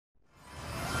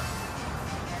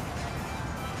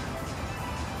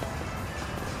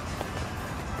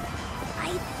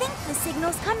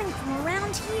signals coming from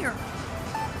around here.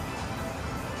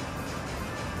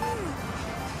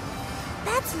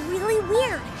 That's really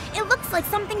weird. It looks like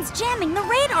something's jamming the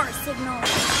radar signal.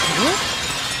 Huh?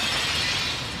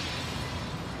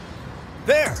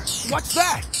 There! What's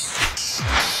that?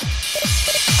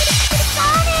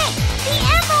 Sonic! The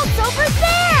emerald's over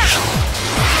there!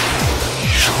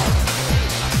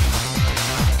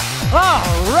 All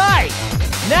right!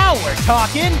 Now we're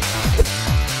talking!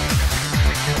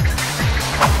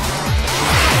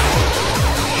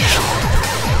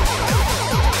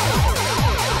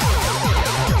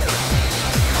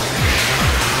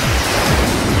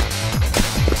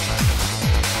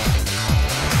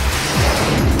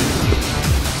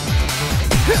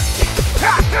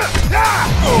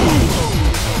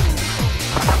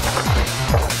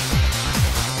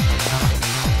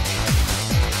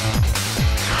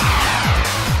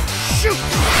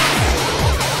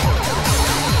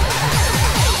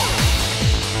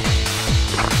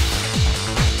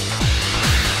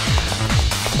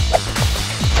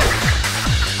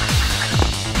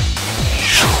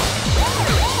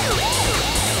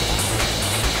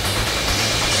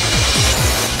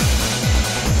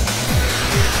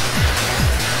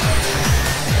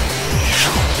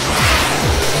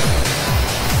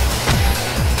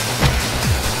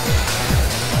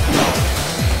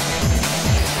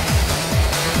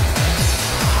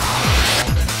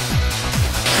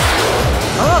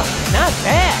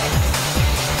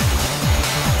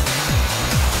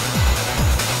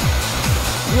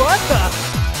 What the?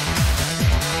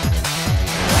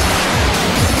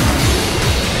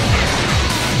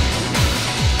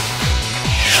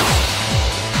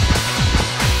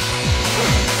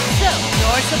 So,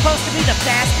 you're supposed to be the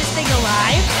fastest thing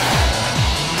alive?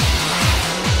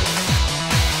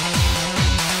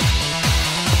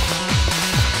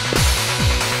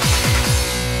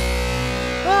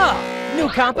 Oh, new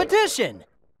competition!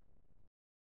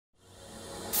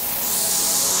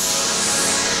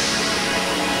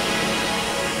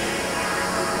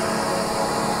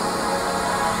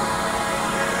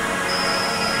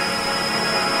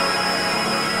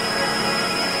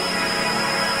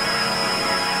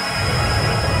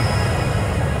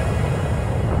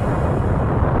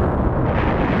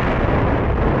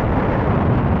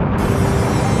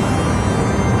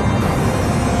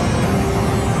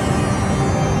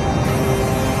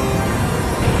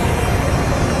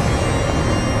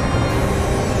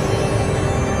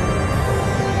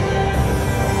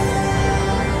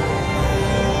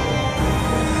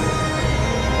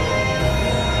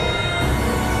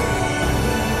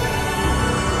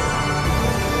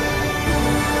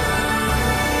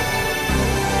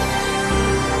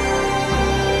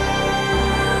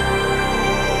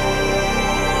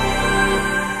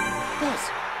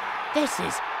 This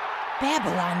is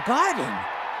Babylon Garden.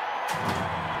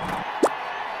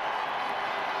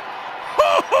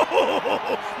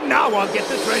 Now I'll get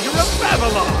the treasure of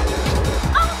Babylon!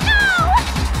 Oh no!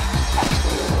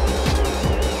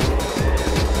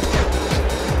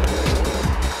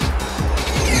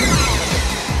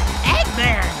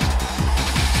 Eggman!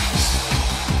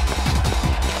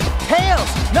 Tails!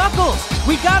 Knuckles!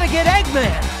 We gotta get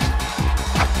Eggman!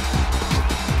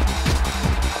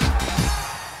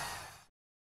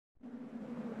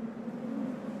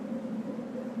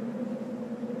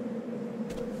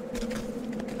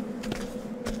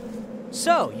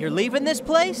 So, you're leaving this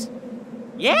place?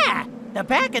 Yeah! The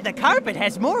back of the carpet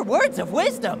has more words of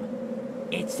wisdom.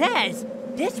 It says,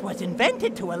 this was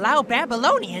invented to allow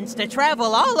Babylonians to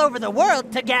travel all over the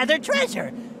world to gather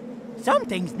treasure. Some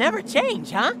things never change,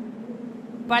 huh?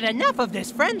 But enough of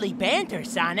this friendly banter,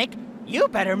 Sonic. You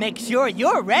better make sure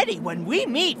you're ready when we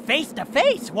meet face to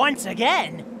face once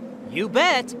again. You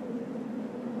bet.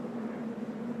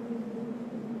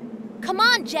 Come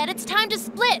on, Jet, it's time to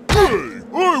split. Hey,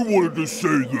 I wanted to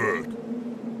say that.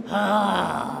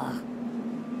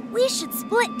 We should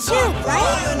split too,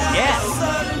 right? Yeah.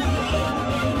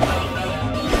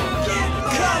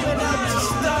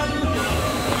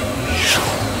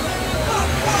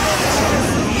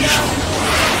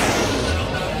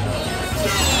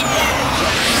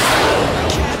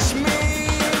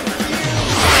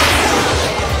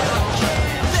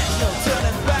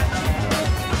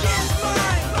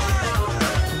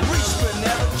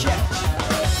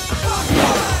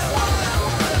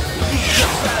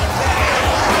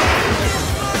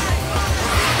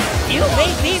 You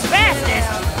may be fastest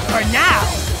for now,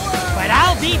 but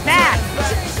I'll be back,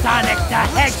 Sonic the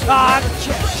Hedgehog.